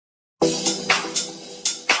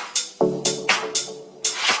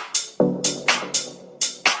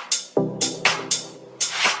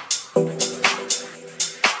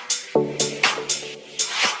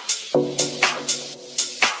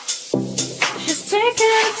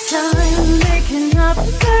taking time, making up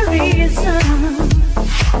the reason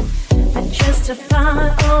to justify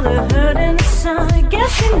all the hurt inside.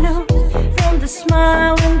 Guess you know from the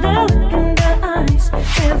smile and the look in the eyes,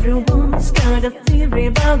 everyone's got a theory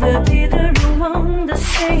about the leader who won. The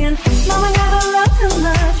saying, Mama never loved her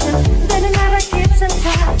much, and then it never keeps in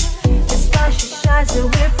touch. Despite she shies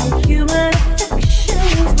away from human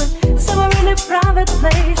affections, but somewhere in a private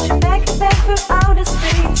place, she back it back for outer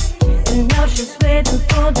space. And now she's waiting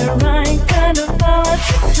for the right kind of power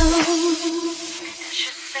to come. She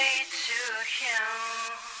say to him,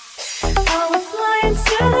 I was flying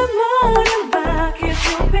to the moon and back. If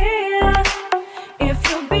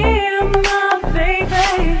you'll be my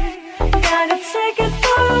baby, gotta take it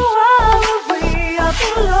for a while. We are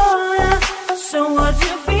alone, so would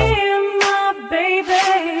you be my baby?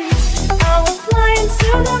 I was flying to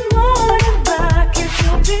the moon and back. If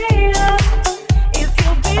you'll be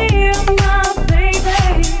my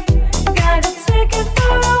baby, gotta take it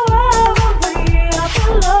for a while. We are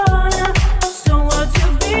alone, so would you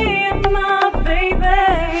be my baby?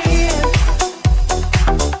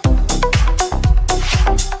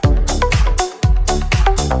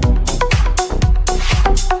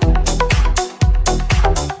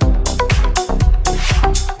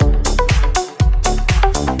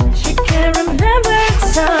 She can't remember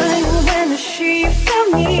a time when she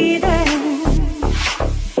felt needed.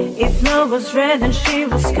 If love was red and she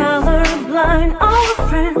was colorblind, all her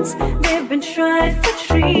friends, they've been tried for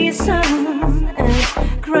treason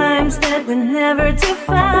and crimes that we never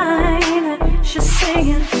define. She's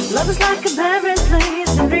saying, love is like a barren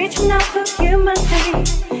place and reaching out for human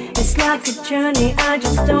faith. It's like a journey I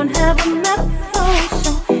just don't have a map for.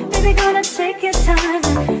 So baby, gonna take your time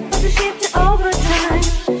and put the ship to overdrive.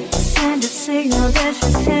 Send a signal that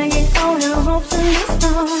she's hanging all her hopes in the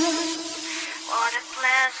stars. What a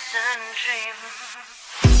pleasant dream.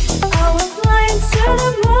 I was flying to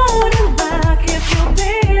the moon and back. If you'll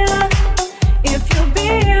be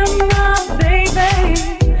my baby,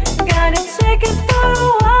 gotta take it for a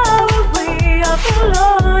while. We are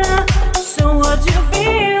alone, so would you be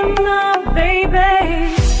my baby?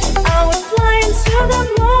 I was flying to the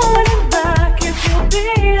moon and back. If you'll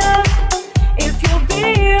be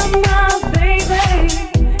my baby,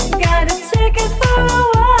 gotta take it for a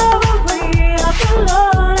while. We are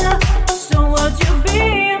alone, so would you be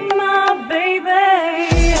my baby?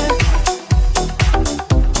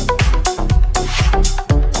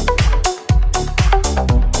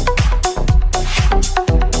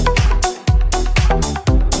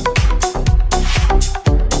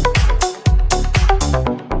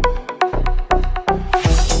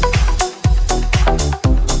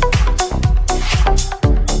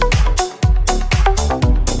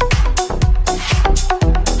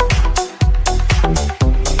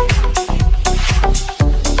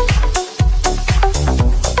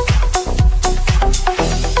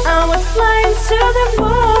 I was flying to the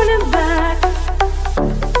moon and back.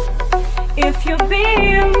 If you'll be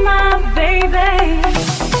my baby,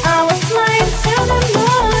 I was flying to the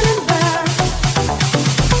moon and back.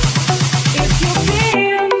 If you'll be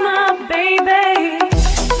my baby,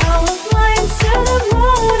 I was flying to the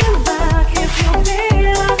moon and back. If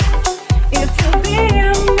you'll be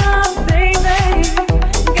my baby,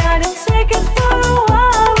 gotta take it for a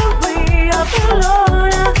while. We are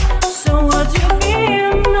alone, so would you be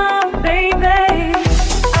my baby?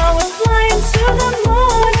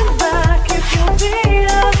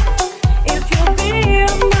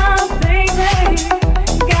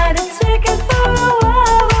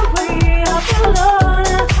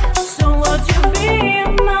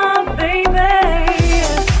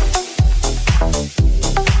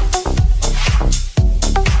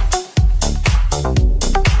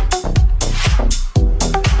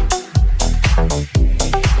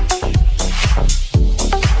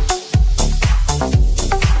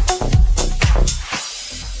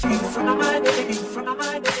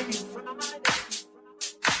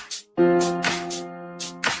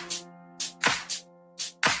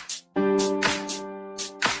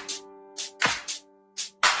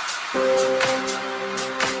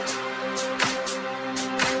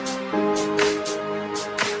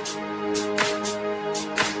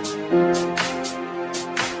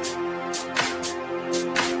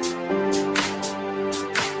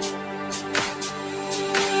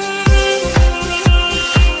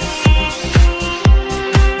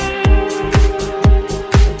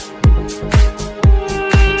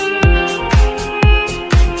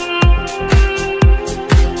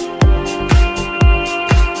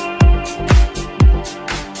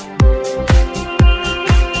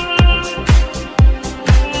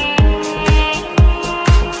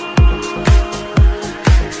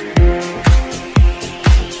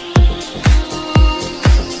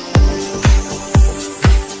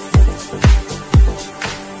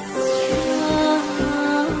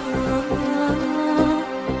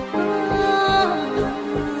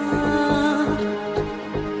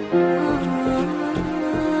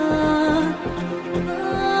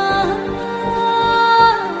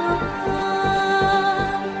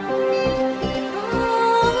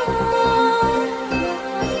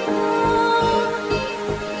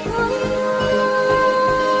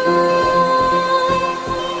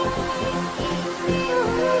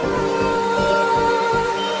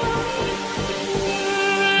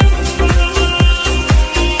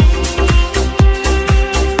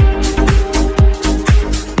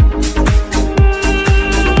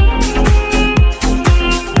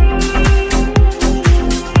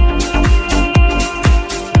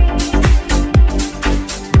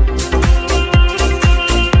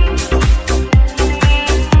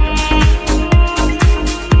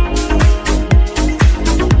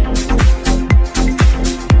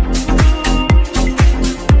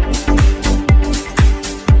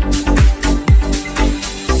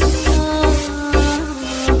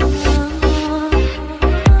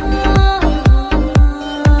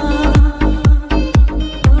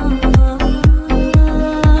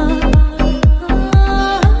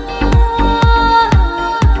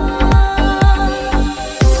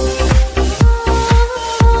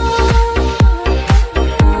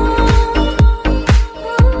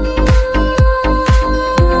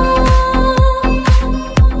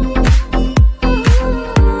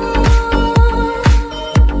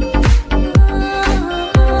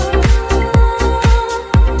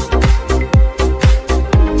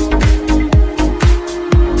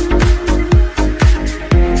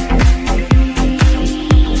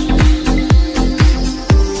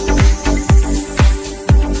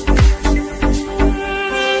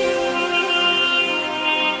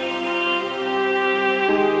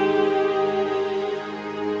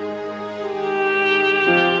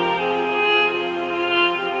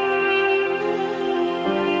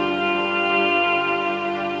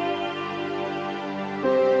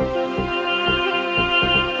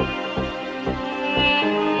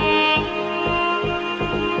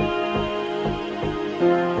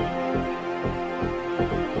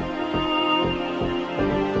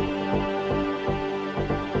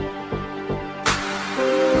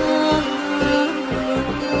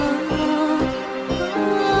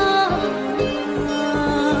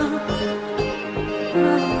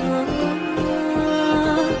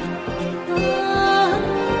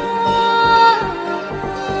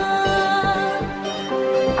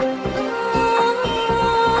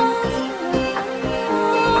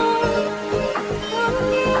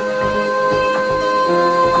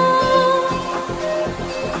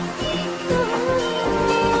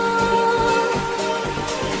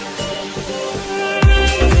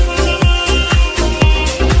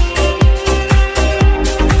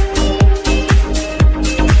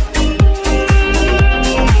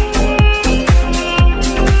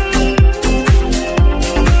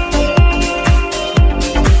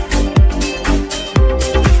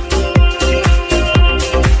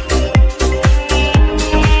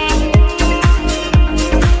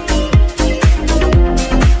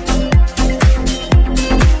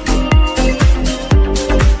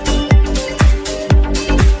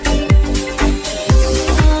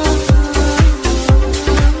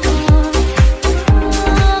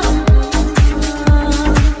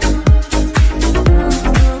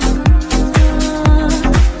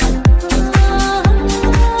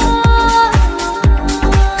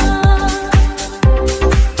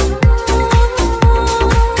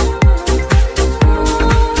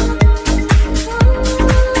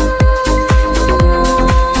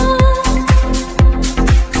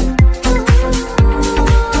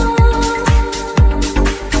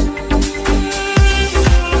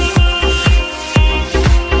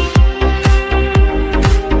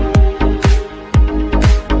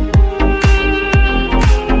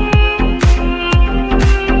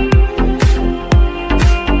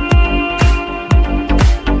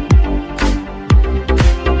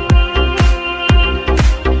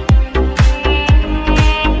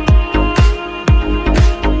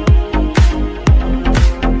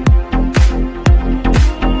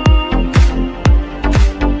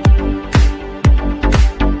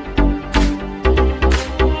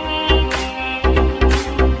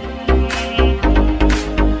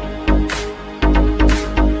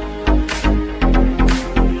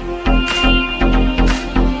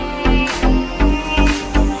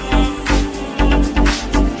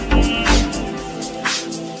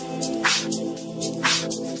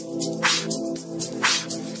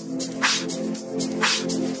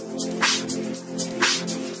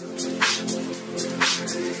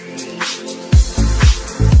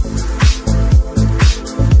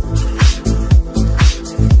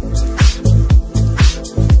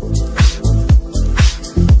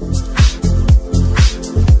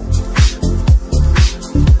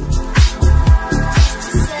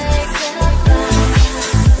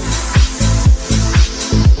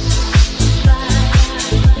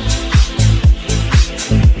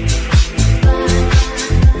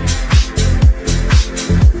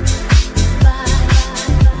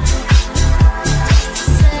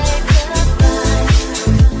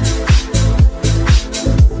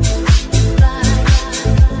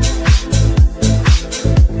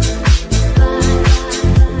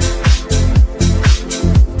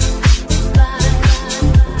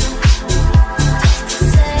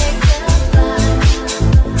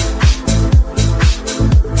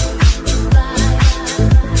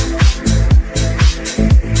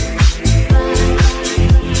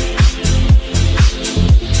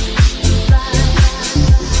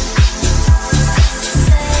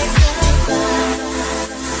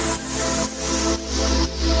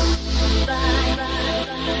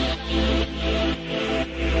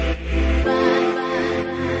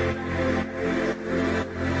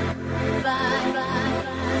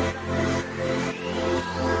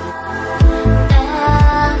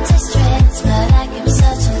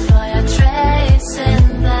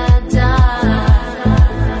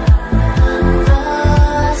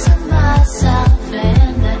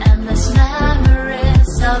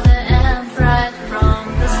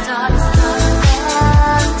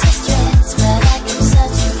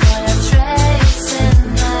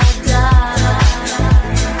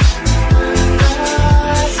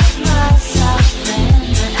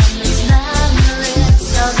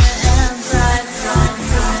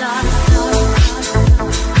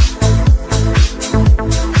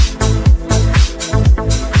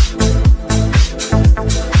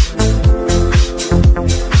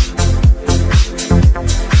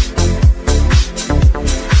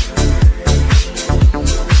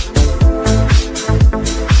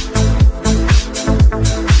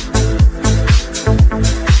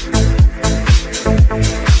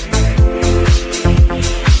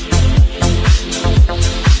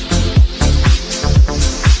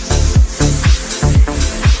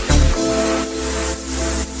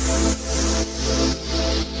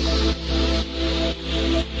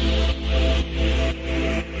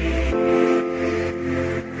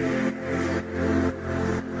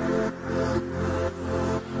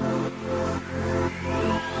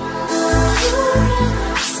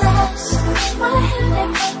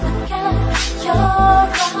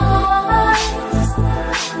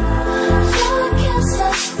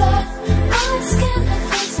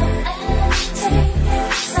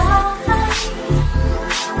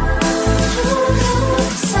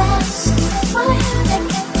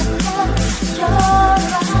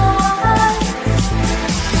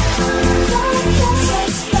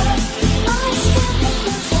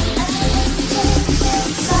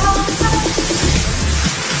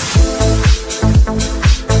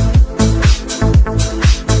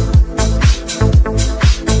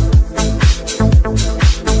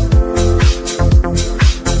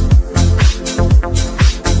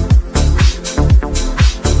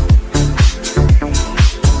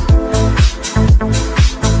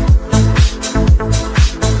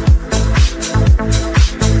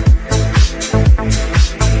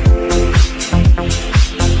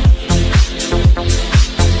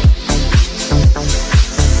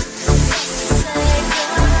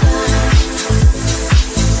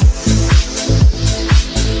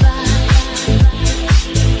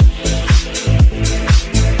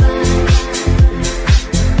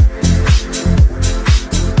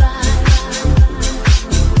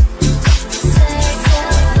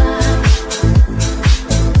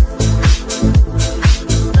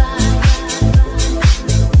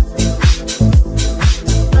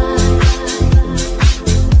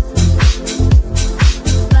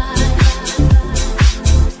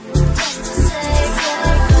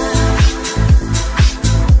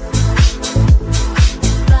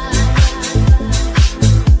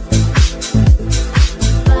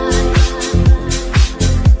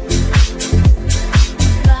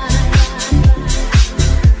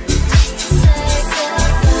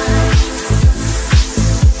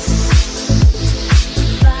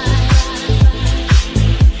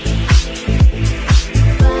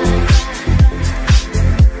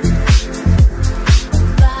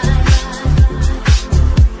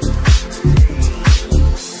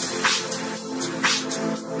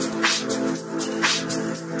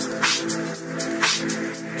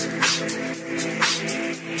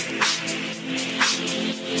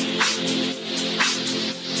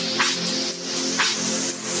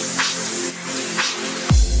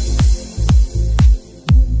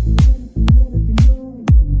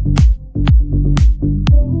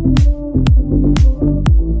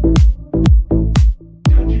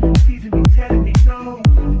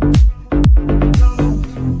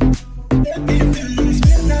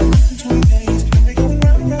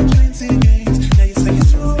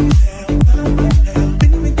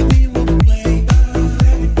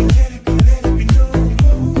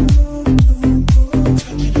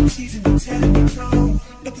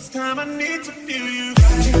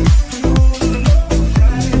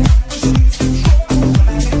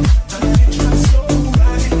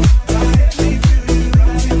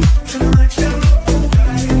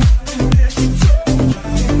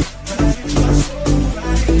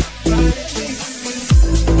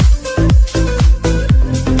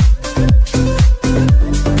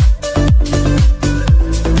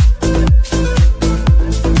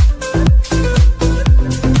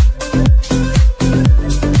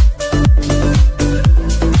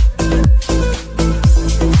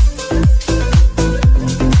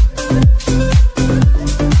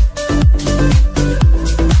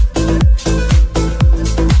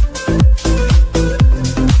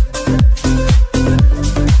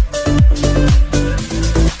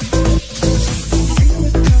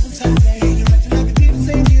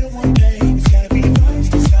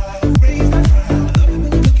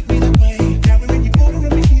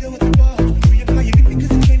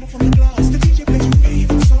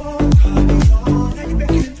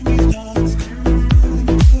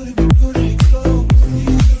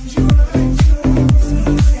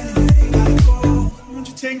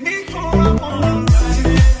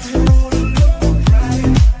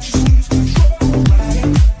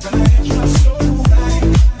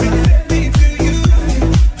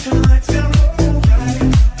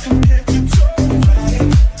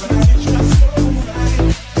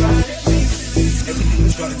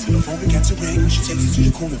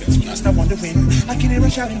 hear her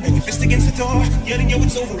shouting, banging fist against the door, yelling, yo,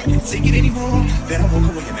 it's over, I can't take it anymore. Then I walk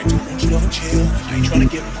away and I told her, you know, chill. I ain't trying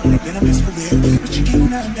to get caught up in a mess for real. But she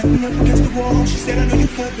came out and backed me up against the wall. She said, I know you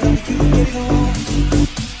could, but I think you get it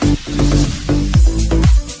all.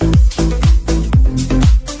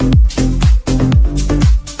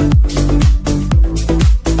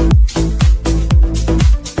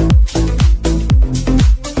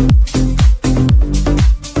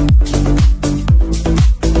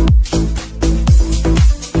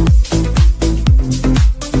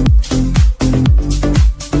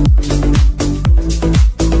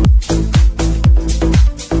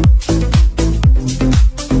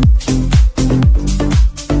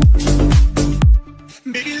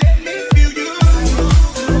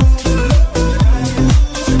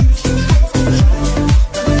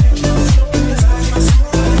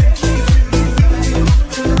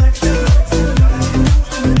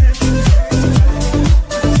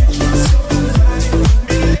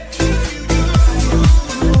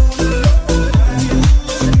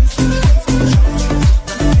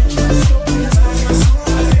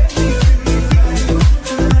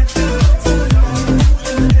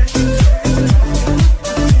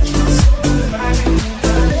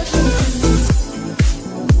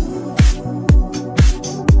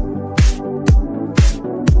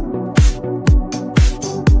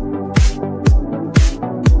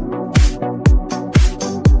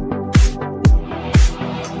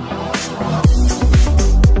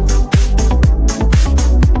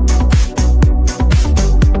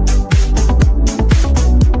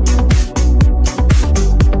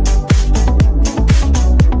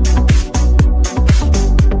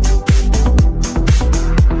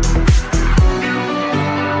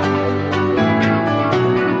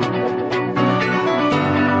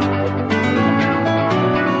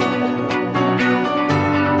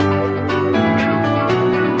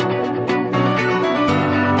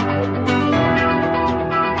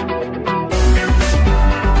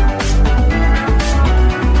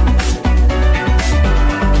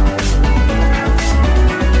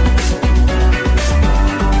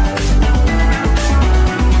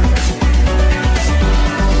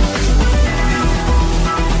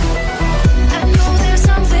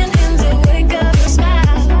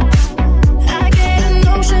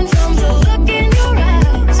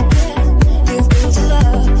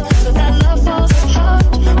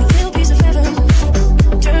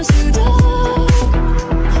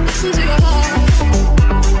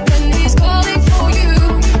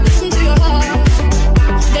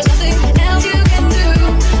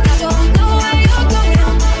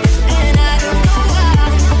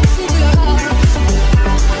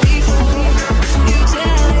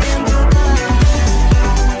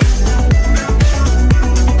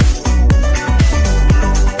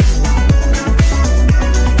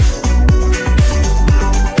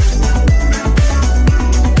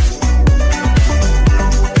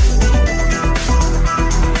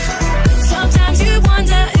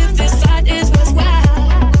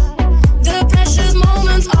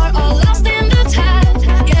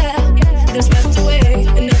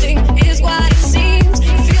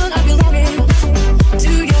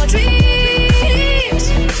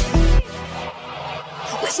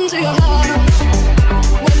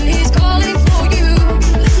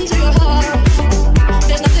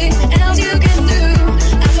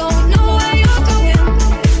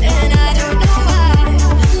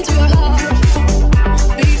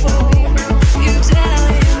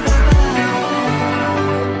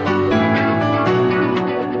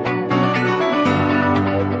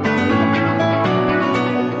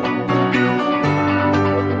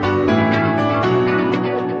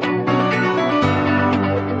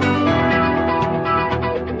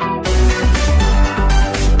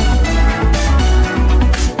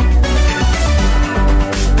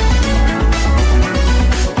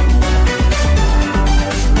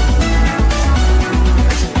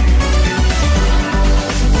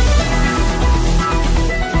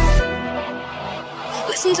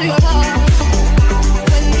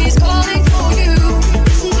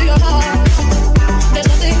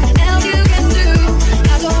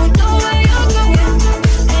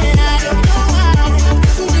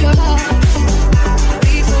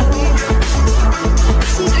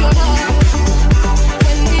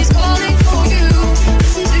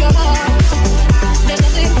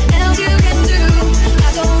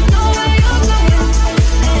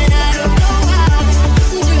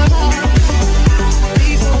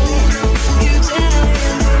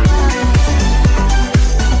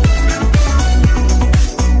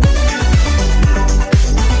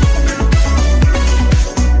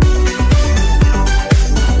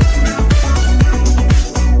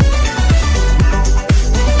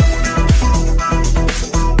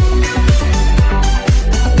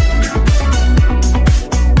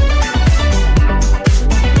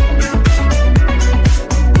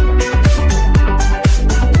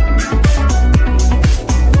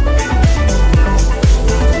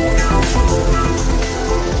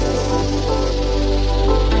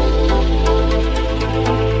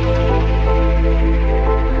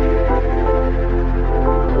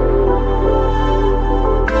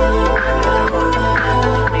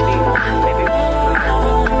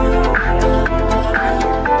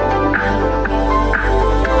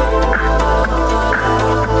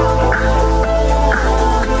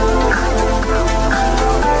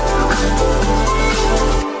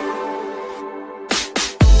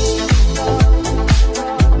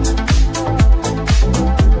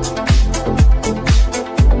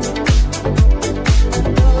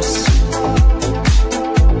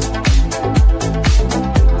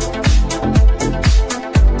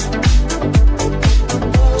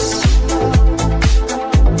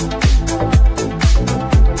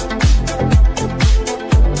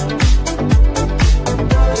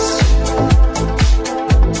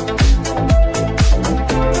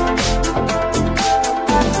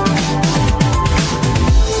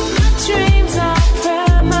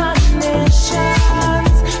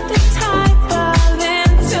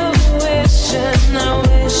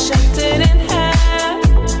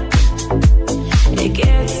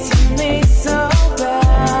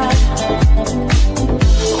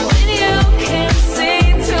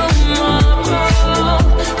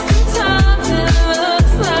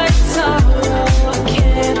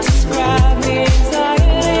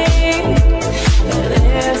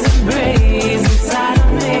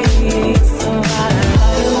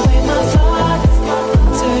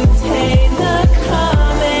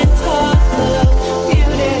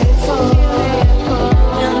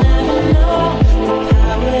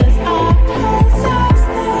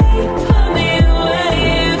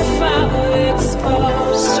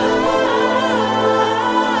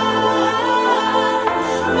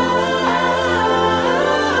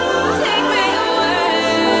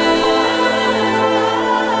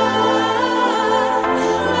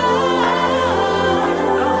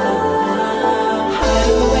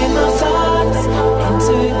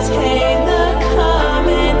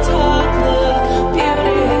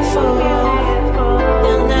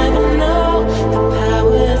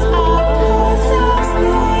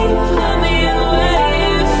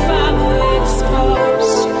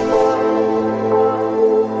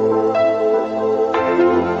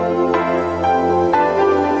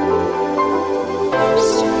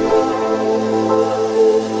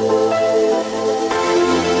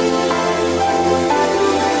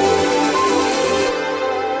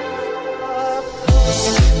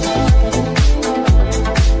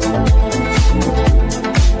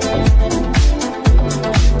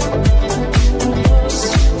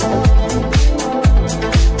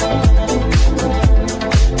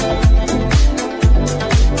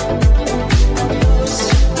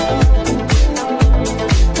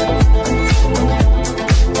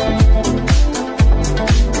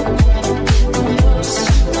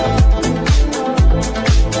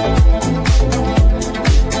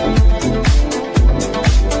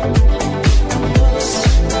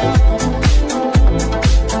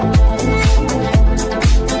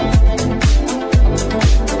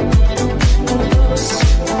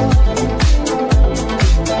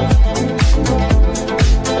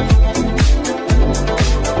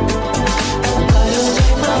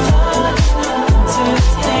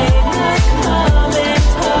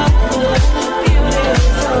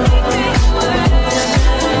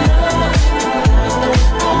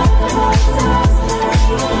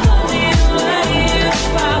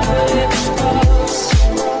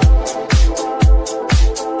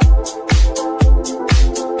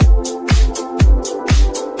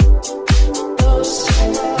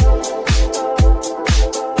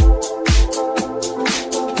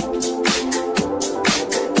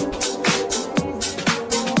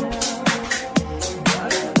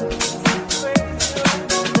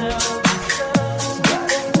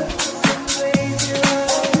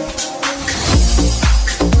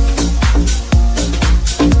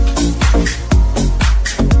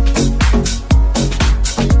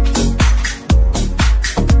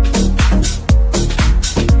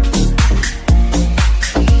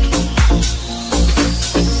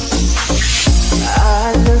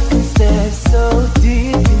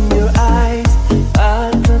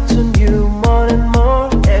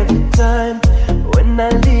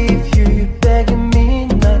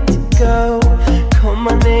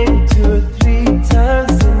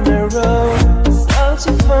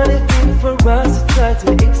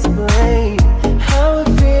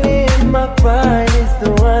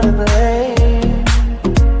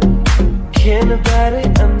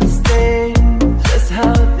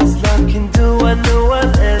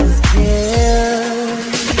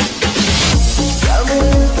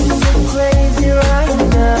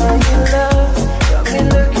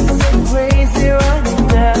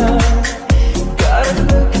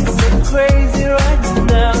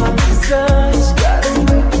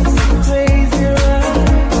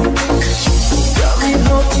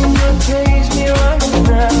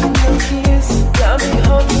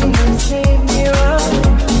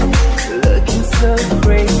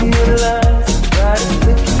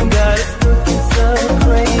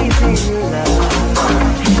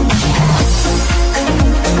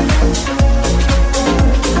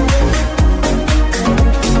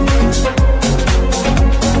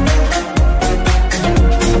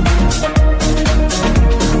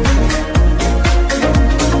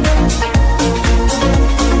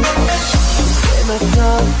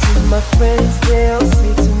 My friends, they all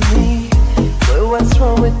say to me, well, what's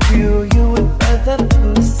wrong with you? You would rather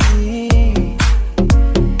pussy.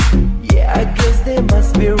 Yeah, I guess they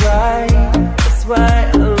must be right. That's why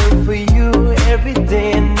I look for you every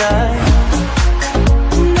day and night.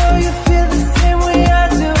 Know you feel the same way I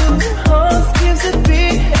do. Heart skips a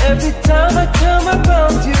beat every time I come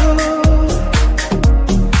around you.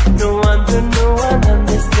 No wonder no one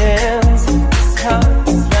understands just how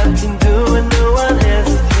this love can do and no one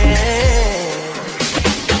else can.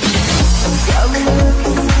 Got me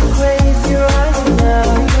looking so crazy right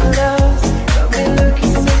now.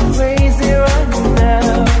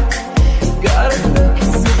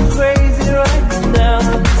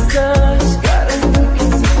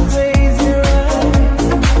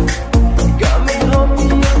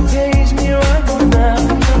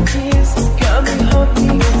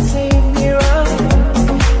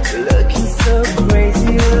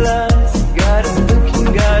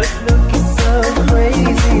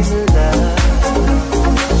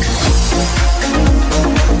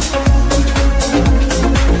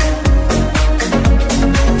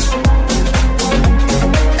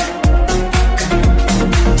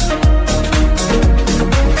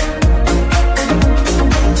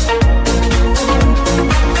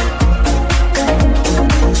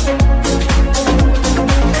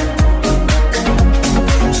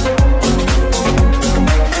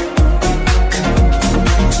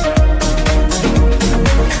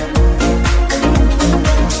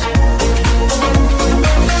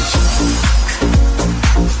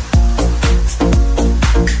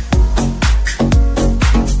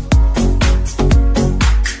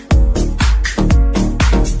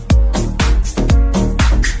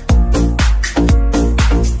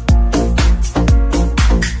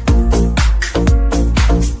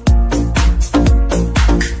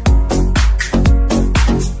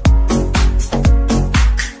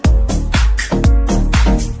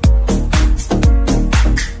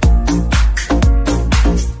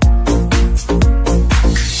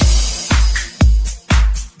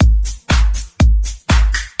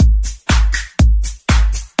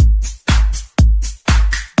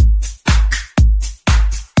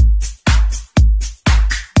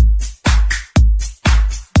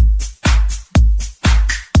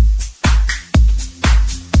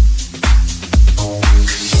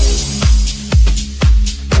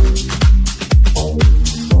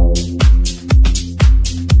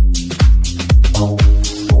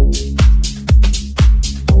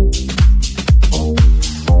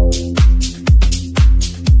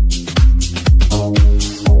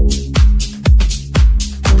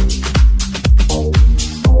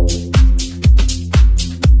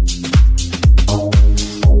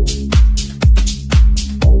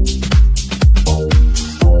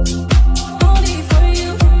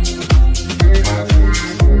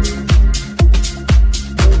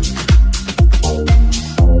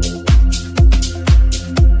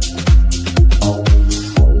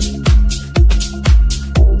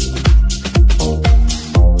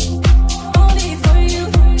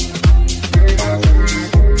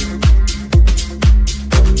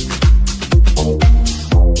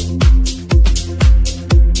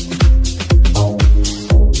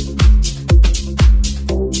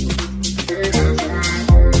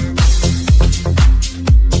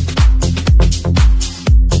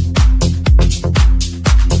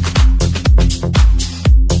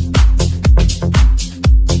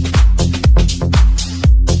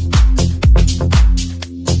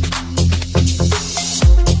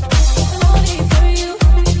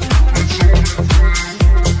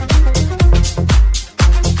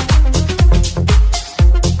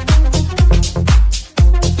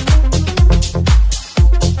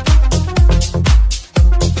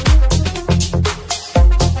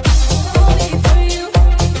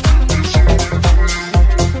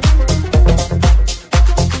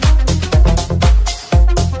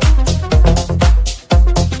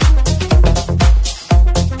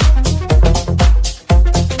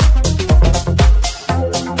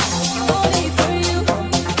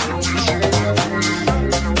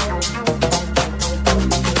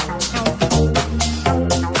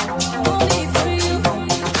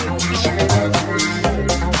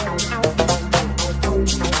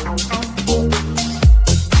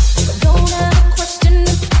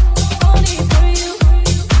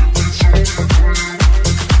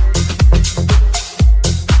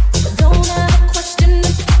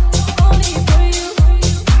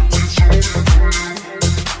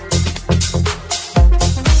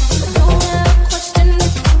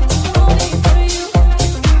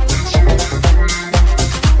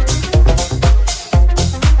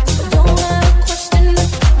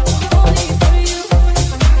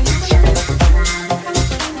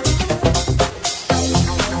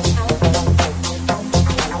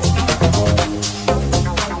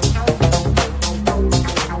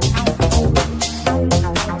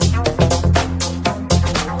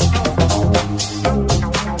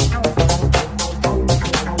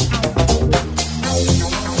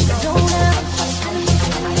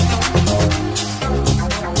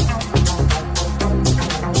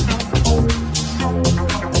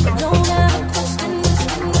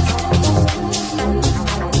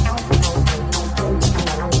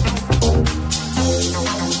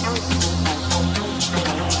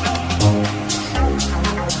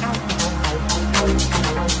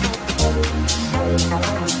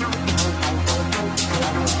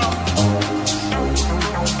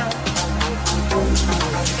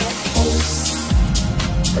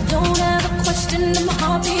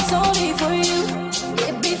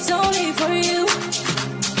 for you.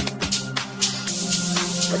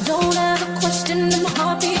 But don't ever question that my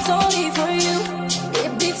heart beats only for you.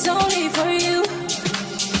 It beats only for you.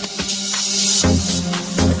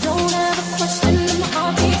 But don't ever question that my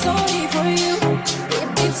heart beats only for you. It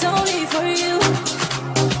beats only for you.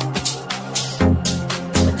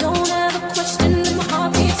 But don't ever question that my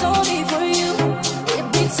heart beats only for you. It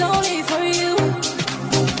beats only for you.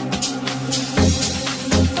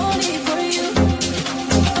 Only for you.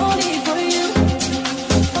 Only for you.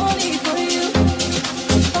 Only for you.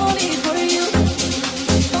 Only for you.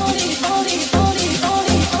 Only, only, only,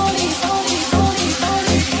 only, only, only.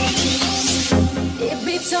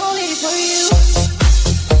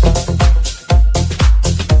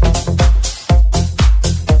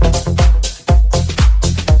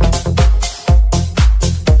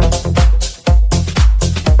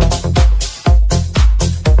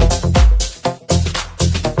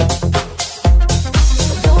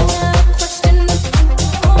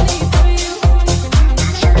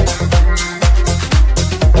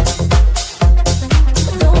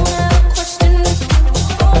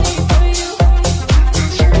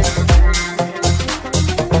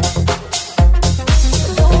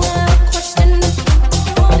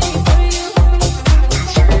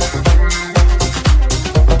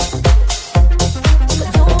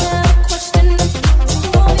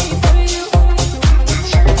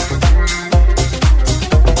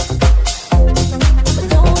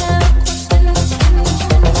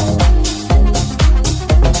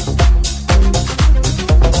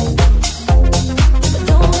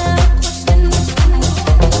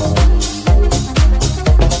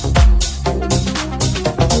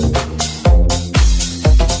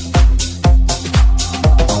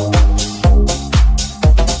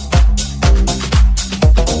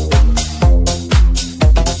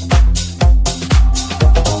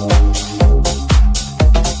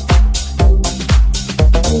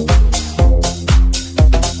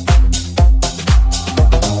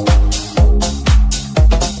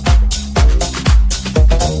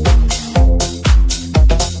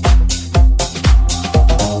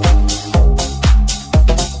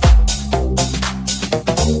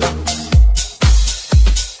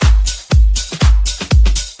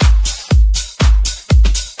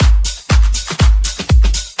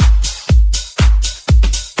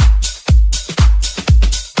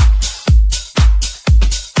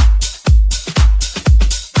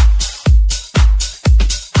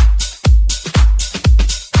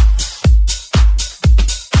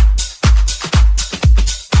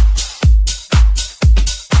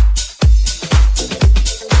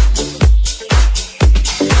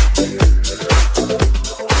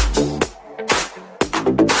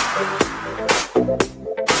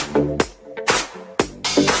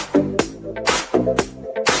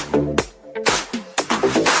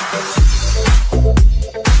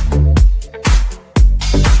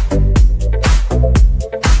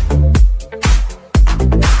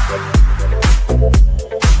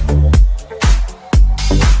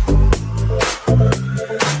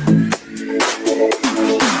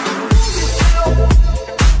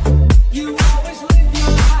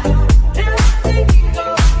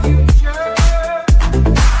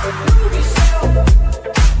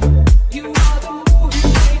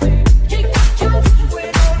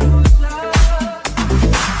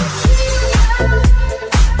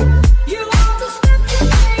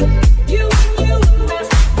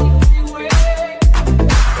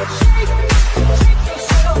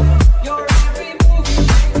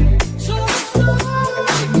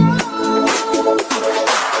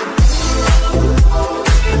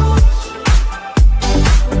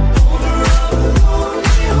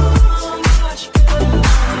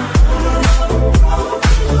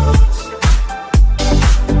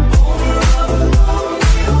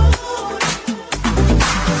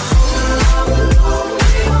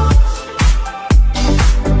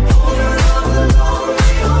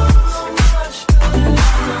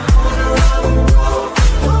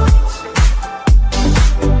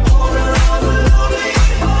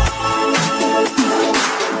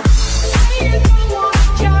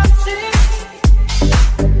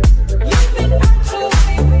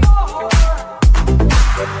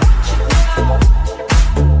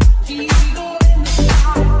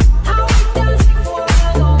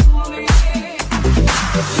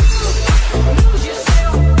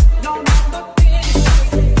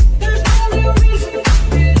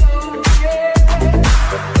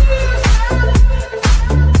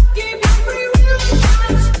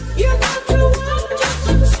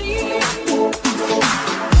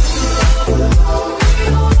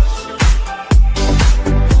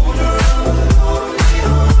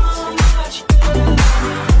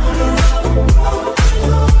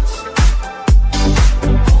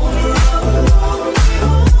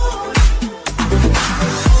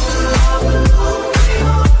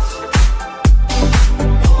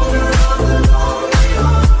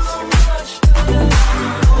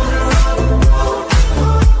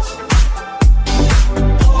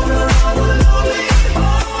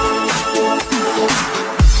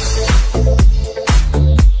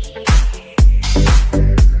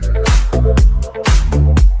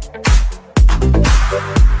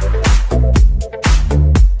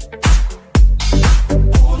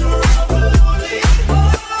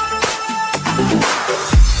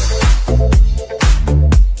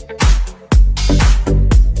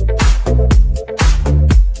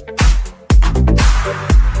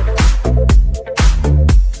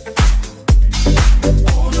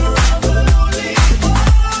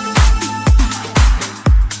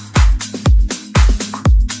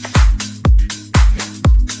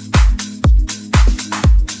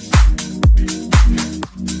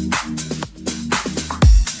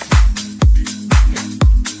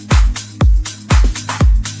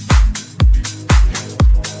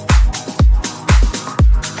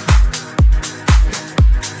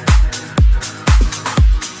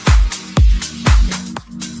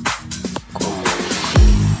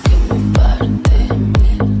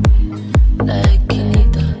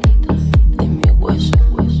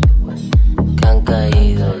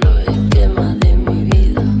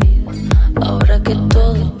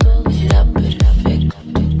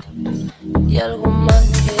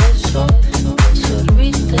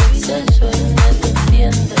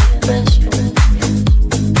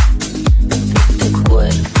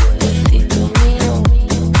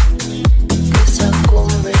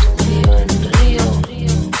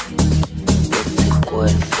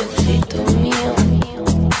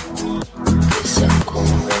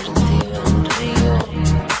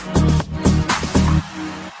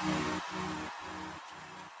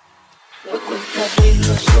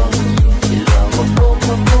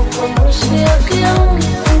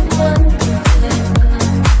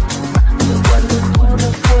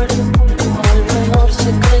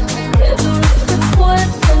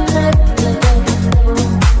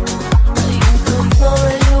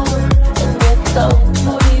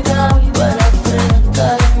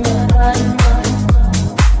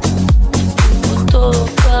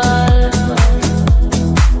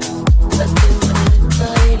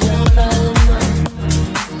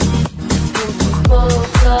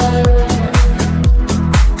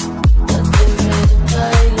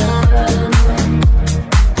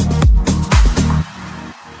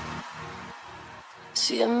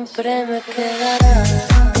 Siempre me quedará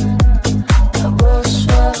la voz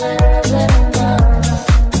suave del mar,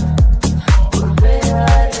 volver a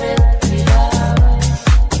respirar,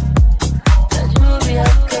 la lluvia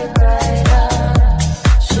que caerá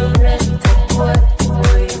sobre este cuerpo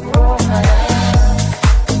y mojará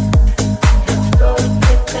la flor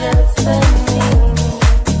que crece en mí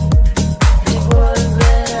y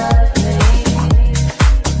volver a reír,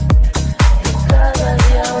 y cada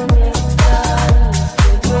día un instante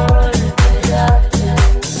volver a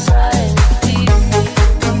pensar en ti.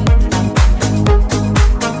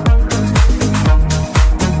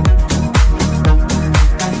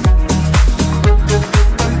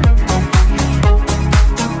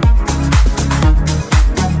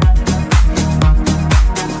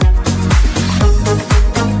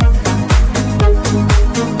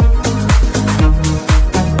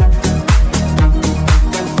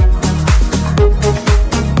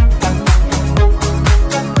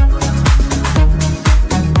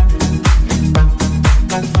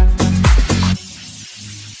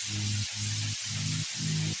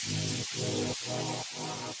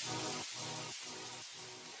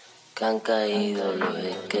 Que han caído los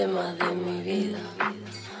esquemas de mi vida,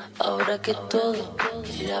 ahora que todo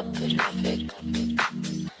era perfecto,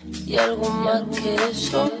 y algo más que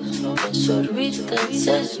eso, me sorbiste el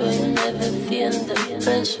seso y me defiende el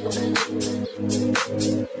peso.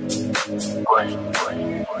 Cuerpo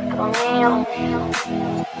mío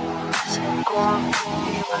se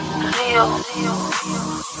convive el río,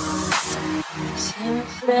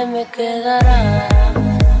 siempre me quedará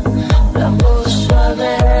la voz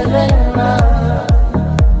suave del mar,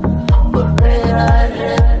 volver a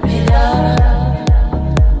respirar,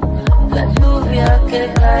 la lluvia que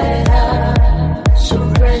caerá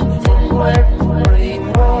sobre este cuerpo y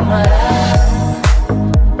mojará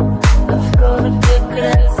la flor que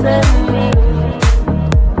crece en mí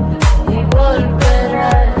y volver a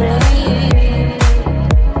reír,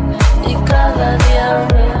 y cada día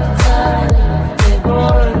un instante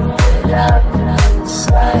volver a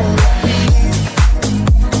pensar en ti.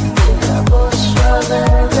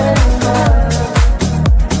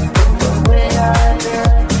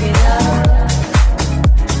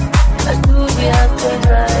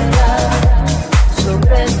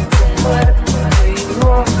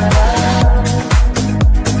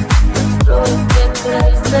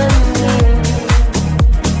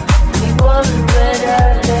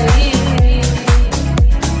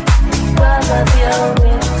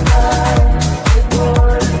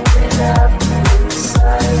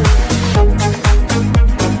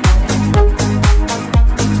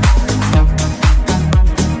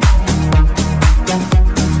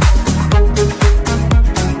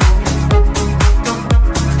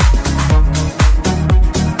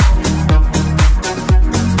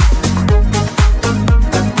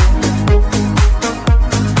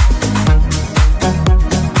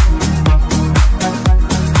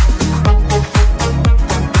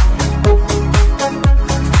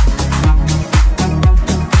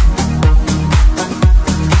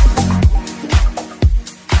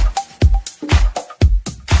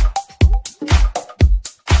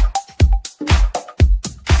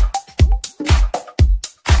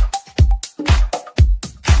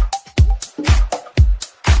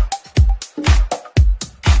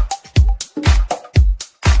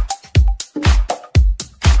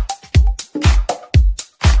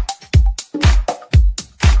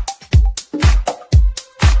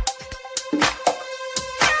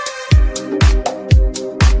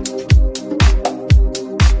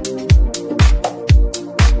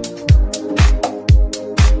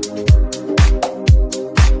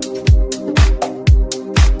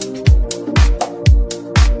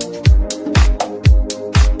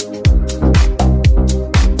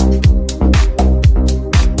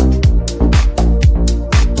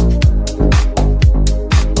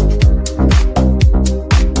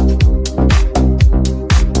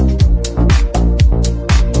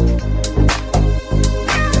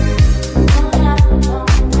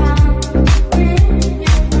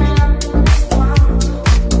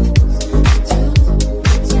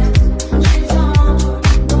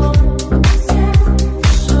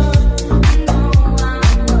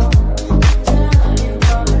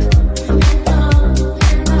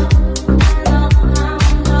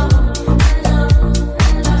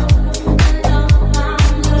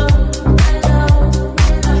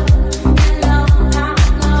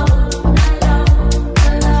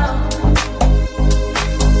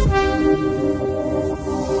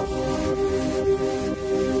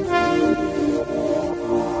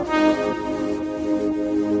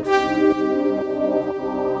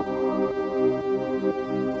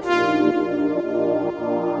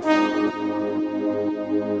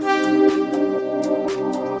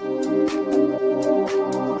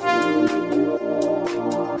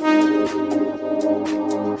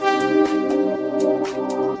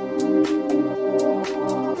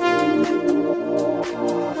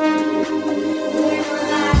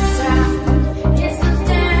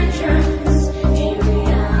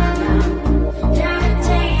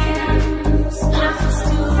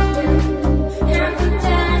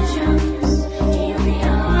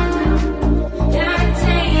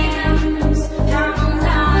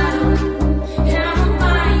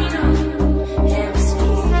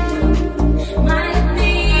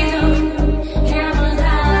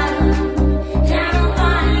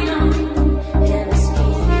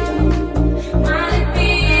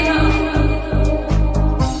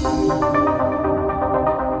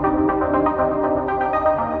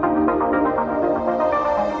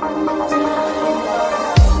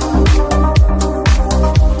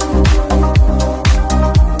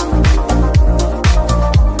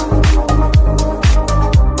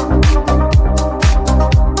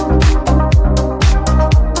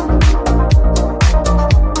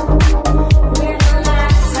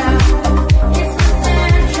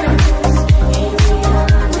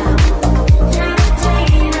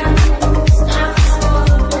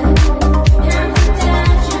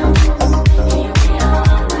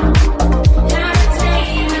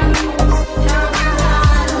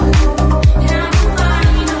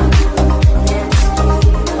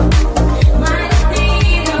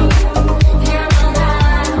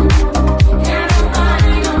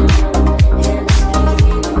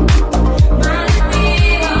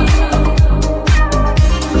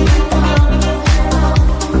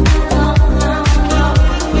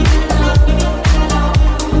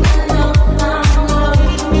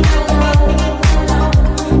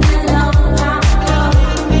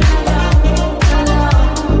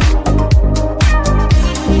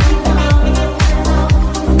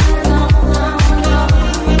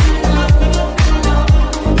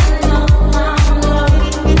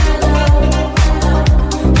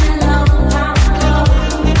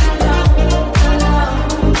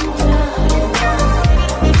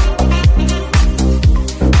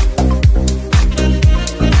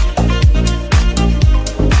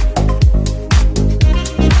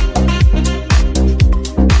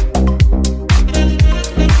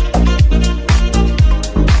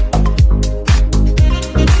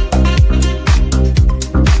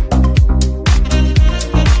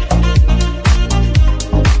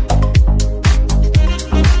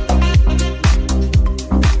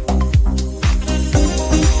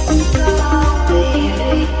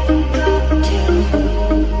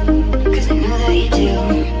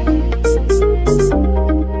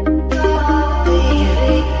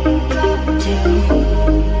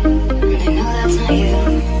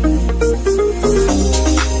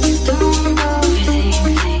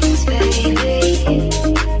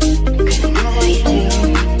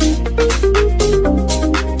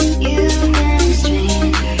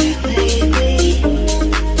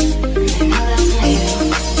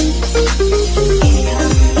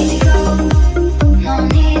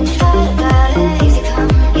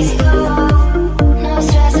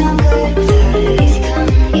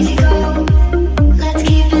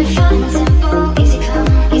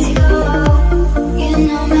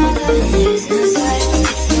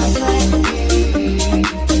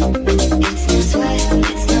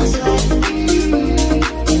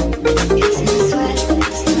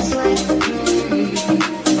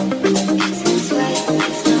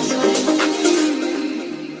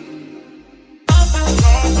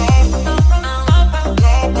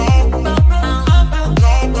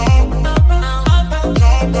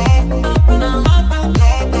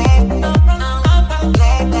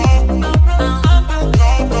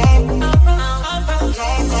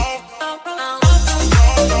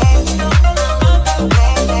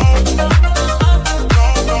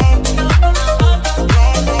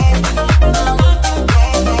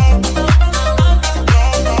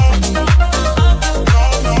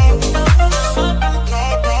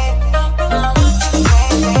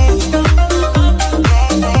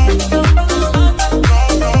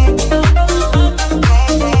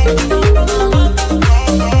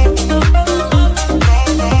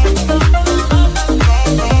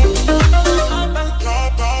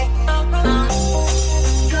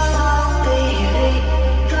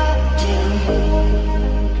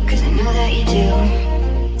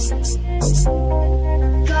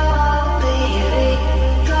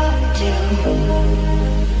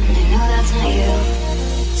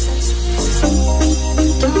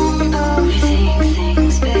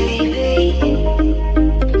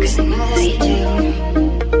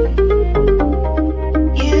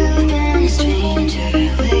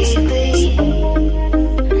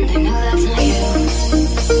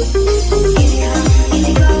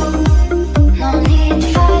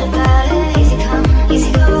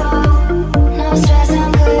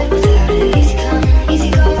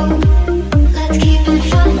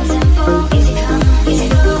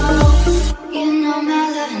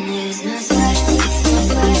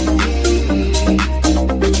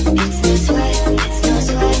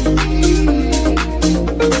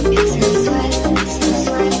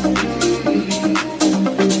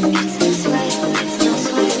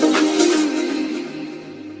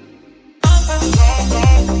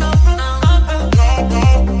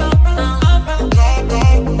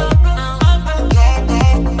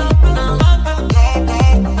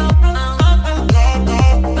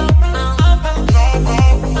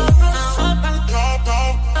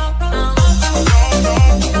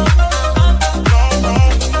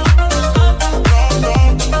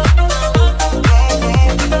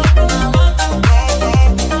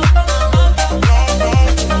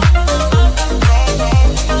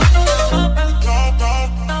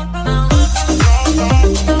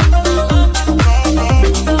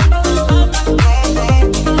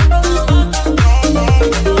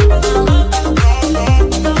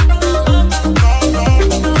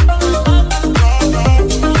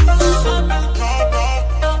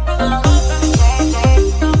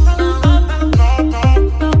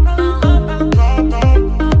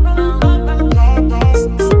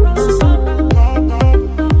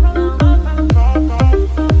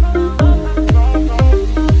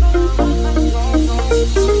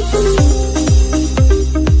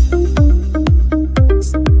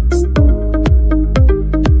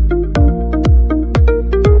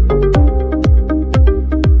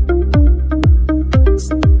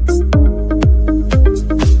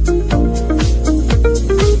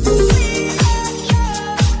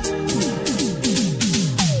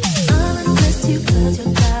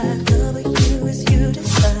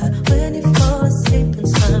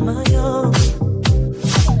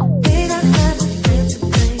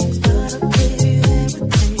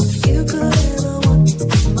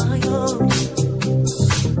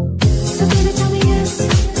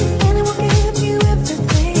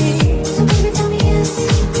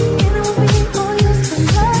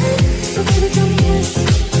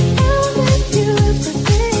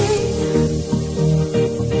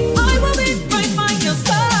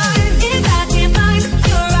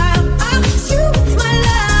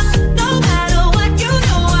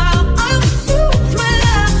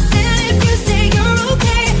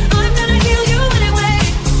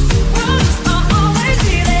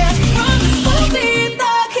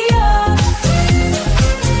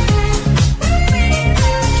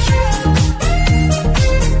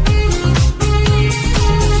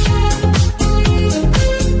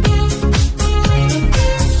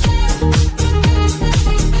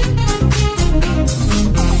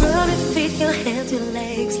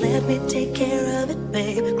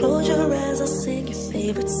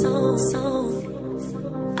 song.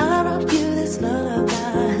 I wrote you this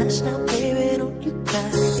lullaby. Hush now, baby, don't you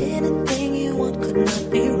cry. Anything you want could not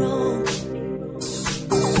be wrong.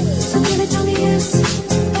 So baby, tell me yes,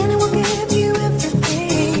 and I will give you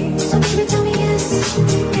everything. So baby, tell me yes,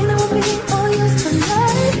 and I will be all yours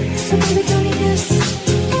tonight. So baby, tell me yes,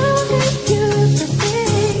 and I will give you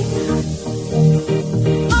everything.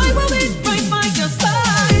 I will be right by your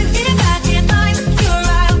side. In back in night, you're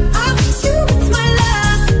out. I wish you with my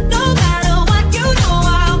love. No matter what, you know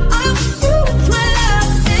I wish you with my love.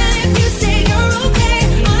 And if you say you're okay,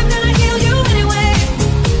 I'm gonna heal you anyway.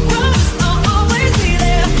 Promise I'll always be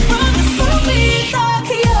there. Promise I'll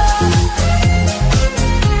be there.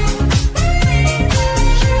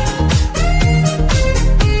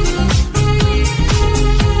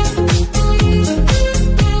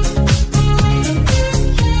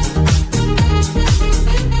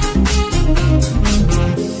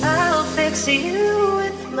 I'll fix you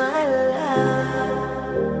with my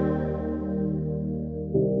love.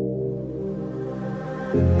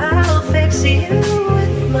 I'll fix you.